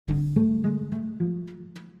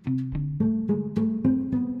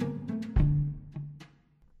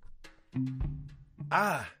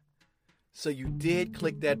Ah, so you did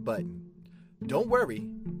click that button. Don't worry.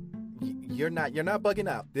 You're not bugging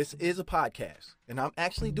out. This is a podcast, and I'm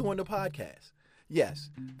actually doing the podcast. Yes,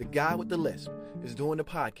 the guy with the lisp is doing the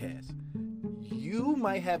podcast. You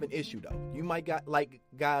might have an issue though. You might got like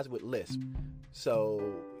guys with lisp. So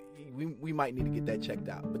we might need to get that checked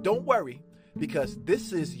out. But don't worry, because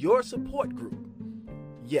this is your support group.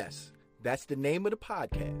 Yes, that's the name of the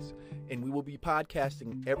podcast. And we will be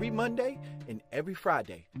podcasting every Monday and every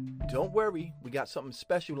Friday. Don't worry, we got something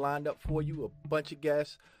special lined up for you. A bunch of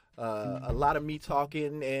guests, a lot of me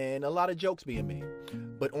talking, and a lot of jokes being made.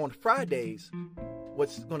 But on Fridays,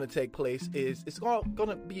 what's going to take place is it's going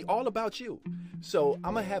to be all about you. So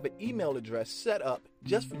I'm going to have an email address set up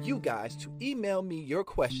just for you guys to email me your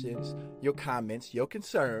questions, your comments, your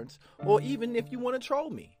concerns, or even if you want to troll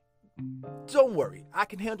me. Don't worry, I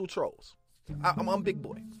can handle trolls. I'm a big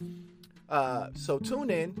boy. So tune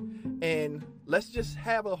in and let's just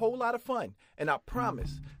have a whole lot of fun. And I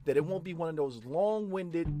promise that it won't be one of those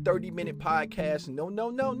long-winded 30-minute podcasts.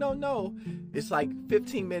 No. It's like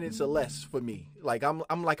 15 minutes or less for me. Like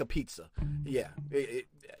I'm like a pizza. Yeah.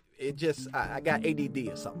 It just I got ADD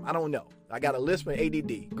or something. I don't know. I got a lisp and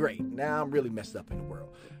ADD. Great. Now I'm really messed up in the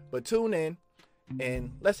world. But tune in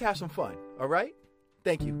and let's have some fun. All right?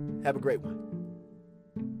 Thank you. Have a great one.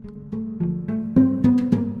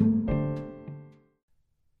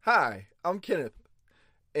 Hi, I'm Kenneth,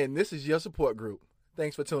 and this is your support group.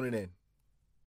 Thanks for tuning in.